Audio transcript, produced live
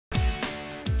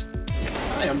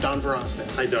Hi, I'm Don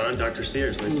Verostin. Hi, Don. Dr.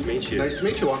 Sears. Nice to meet you. Nice to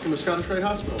meet you. Welcome to Scottish Rite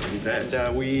Hospital. You bet.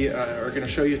 And we are going to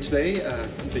show you today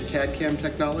the CAD-CAM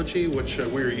technology, which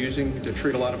we're using to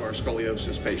treat a lot of our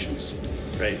scoliosis patients.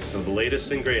 Great. So the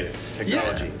latest and greatest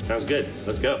technology. Yeah. Sounds good.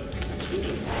 Let's go.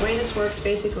 The way this works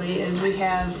basically is we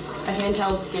have a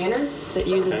handheld scanner that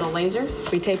uses a laser.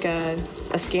 We take a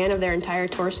scan of their entire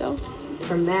torso.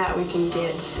 From that, we can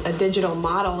get a digital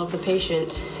model of the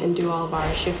patient and do all of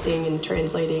our shifting and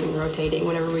translating, rotating,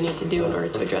 whatever we need to do in order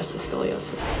to address the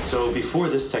scoliosis. So before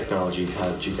this technology, how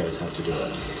did you guys have to do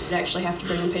it? We actually have to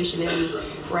bring the patient in,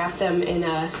 wrap them in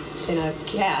a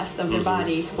cast of their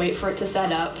body, wait for it to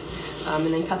set up,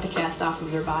 and then cut the cast off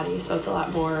of their body. So it's a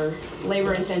lot more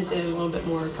labor-intensive, a little bit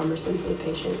more cumbersome for the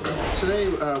patient. Today,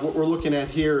 what we're looking at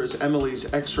here is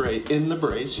Emily's x-ray in the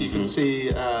brace. You can see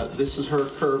this is her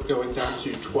curve going down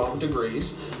to 12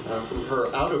 degrees from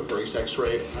her out-of-brace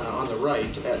x-ray on the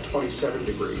right at 27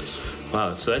 degrees.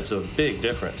 Wow, so that's a big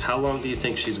difference. How long do you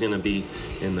think she's going to be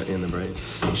in the brace?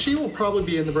 She will probably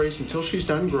be in the brace until she's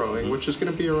done growing, which is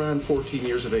going to be around 14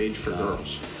 years of age for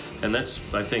girls. And that's,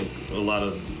 I think, a lot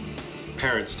of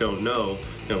parents don't know,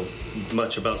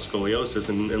 much about scoliosis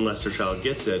unless their child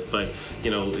gets it. But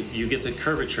you get the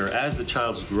curvature as the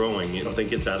child's growing. It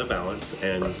gets out of balance,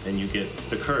 and you get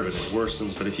the curve, and it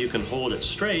worsens. But if you can hold it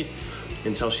straight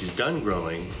until she's done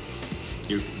growing,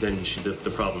 then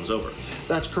the problem's over.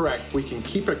 That's correct. We can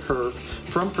keep a curve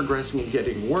from progressing and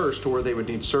getting worse to where they would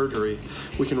need surgery.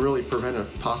 We can really prevent a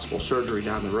possible surgery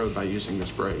down the road by using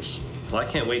this brace. Well, I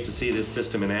can't wait to see this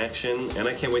system in action, and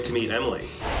I can't wait to meet Emily.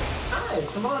 Hi,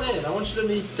 come on in. I want you to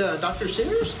meet Dr.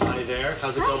 Sears. Hi there.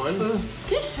 How's it going?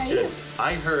 Good. How are you?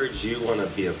 I heard you want to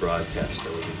be a broadcaster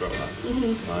when you grow up.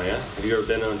 Mm-hmm. Oh, yeah? Have you ever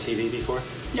been on TV before?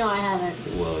 No, I haven't.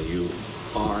 Well, you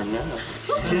are now.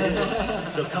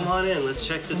 So come on in. Let's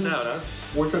check this out, huh?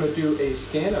 We're going to do a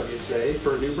scan of you today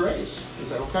for a new brace. Is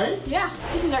that okay? Yeah.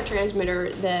 This is our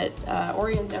transmitter that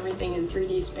orients everything in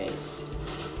 3D space.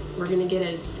 We're going to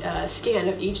get a scan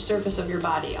of each surface of your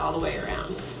body all the way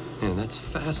around. Yeah, that's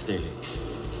fascinating.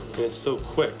 And it's so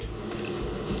quick.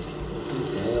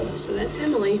 So that's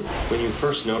Emily. When you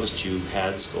first noticed you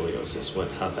had scoliosis,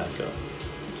 how'd that go?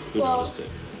 Who noticed it?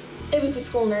 It was the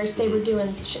school nurse. They were doing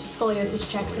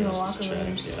scoliosis checks in the locker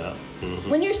rooms. Yeah.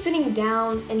 When you're sitting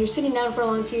down, and you're sitting down for a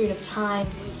long period of time,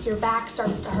 your back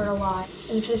starts to hurt a lot,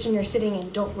 and the position you're sitting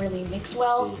in don't really mix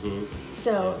well.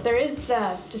 So there is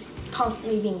just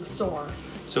constantly being sore.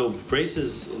 So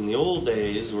braces in the old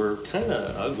days were kind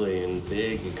of ugly and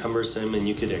big and cumbersome, and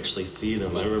you could actually see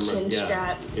them. I remember, Chin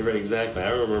strap. You're right, exactly.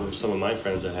 I remember some of my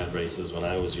friends that had braces when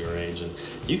I was your age, and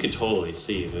you could totally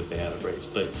see that they had a brace.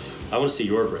 But I want to see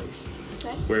your brace.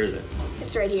 Okay. Where is it?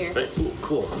 It's right here. Right. Ooh,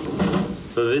 cool.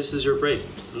 So this is your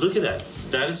brace. Look at that.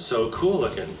 That is so cool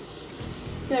looking.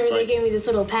 Remember, they gave me this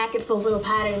little packet full of little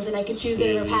patterns, and I could choose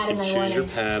whatever pattern I wanted. Choose your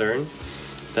pattern.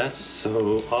 That's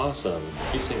so awesome.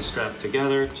 These things strap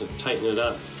together to tighten it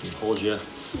up and hold you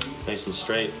nice and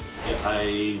straight.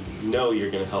 I know you're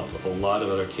going to help a lot of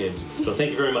other kids, so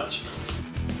thank you very much.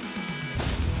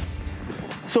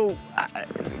 So,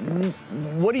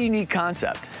 what a unique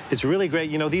concept. It's really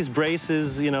great. These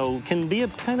braces, can be a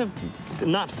kind of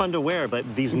not fun to wear, but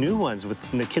these new ones,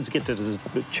 the kids get to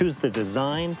choose the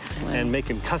design and make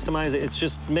and customize it. It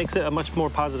just makes it a much more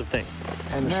positive thing.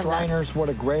 And the Shriners, what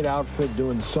a great outfit,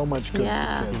 doing so much good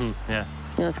for kids. Yeah.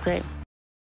 That's great.